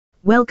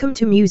Welcome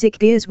to Music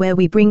Gears, where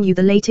we bring you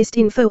the latest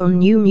info on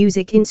new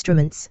music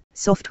instruments,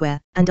 software,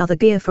 and other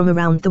gear from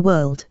around the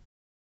world.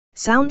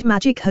 Sound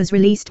Magic has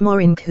released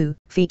Morin Khuur,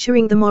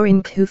 featuring the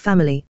Morin Khuur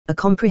family, a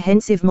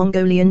comprehensive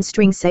Mongolian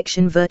string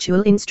section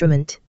virtual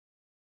instrument.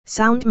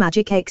 Sound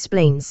Magic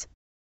explains.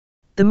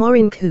 The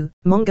Morin Khuur,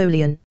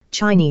 Mongolian,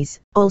 Chinese,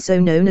 also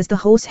known as the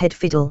horsehead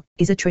fiddle,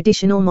 is a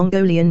traditional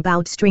Mongolian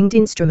bowed stringed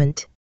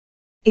instrument.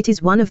 It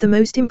is one of the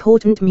most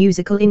important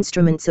musical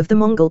instruments of the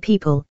Mongol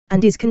people,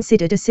 and is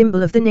considered a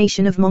symbol of the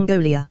nation of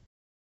Mongolia.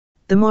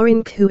 The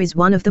Morin Khuur is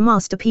one of the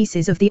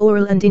masterpieces of the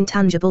oral and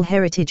intangible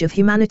heritage of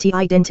humanity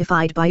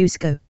identified by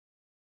UNESCO.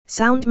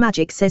 Sound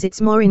Magic says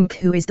its Morin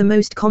Khuur is the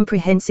most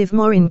comprehensive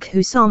Morin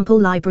Khuur sample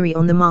library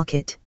on the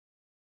market.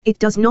 It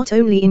does not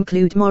only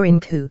include Morin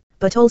Khuur,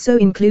 but also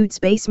includes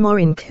bass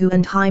Morin Khuur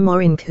and high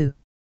Morin Khuur.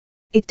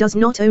 It does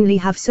not only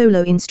have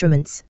solo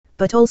instruments,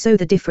 but also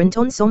the different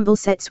ensemble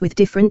sets with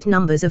different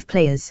numbers of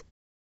players.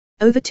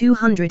 Over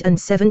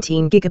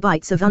 217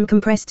 gigabytes of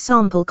uncompressed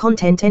sample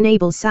content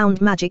enables Sound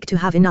Magic to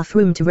have enough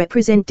room to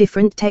represent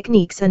different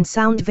techniques and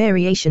sound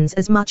variations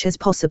as much as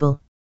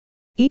possible.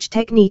 Each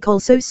technique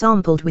also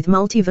sampled with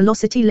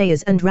multi-velocity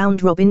layers and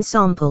round-robin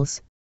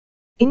samples.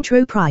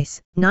 Intro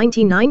price,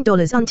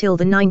 $99 until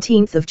the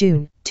 19th of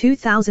June,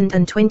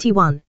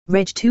 2021,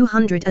 Reg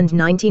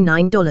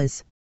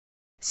 $299.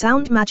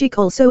 Sound Magic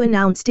also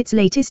announced its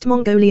latest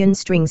Mongolian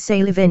string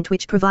sale event,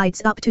 which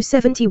provides up to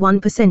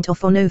 71%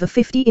 off on over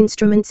 50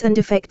 instruments and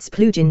effects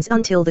plugins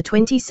until the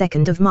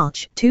 22nd of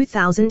March,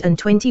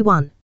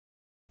 2021.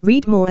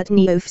 Read more at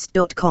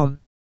neofst.com.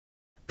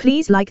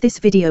 Please like this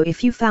video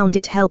if you found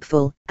it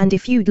helpful, and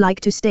if you'd like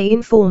to stay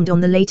informed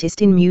on the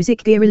latest in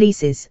music gear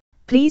releases,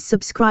 please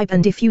subscribe,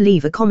 and if you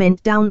leave a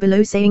comment down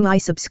below saying I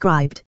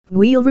subscribed,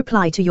 we'll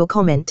reply to your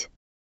comment.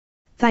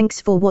 Thanks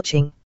for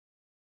watching.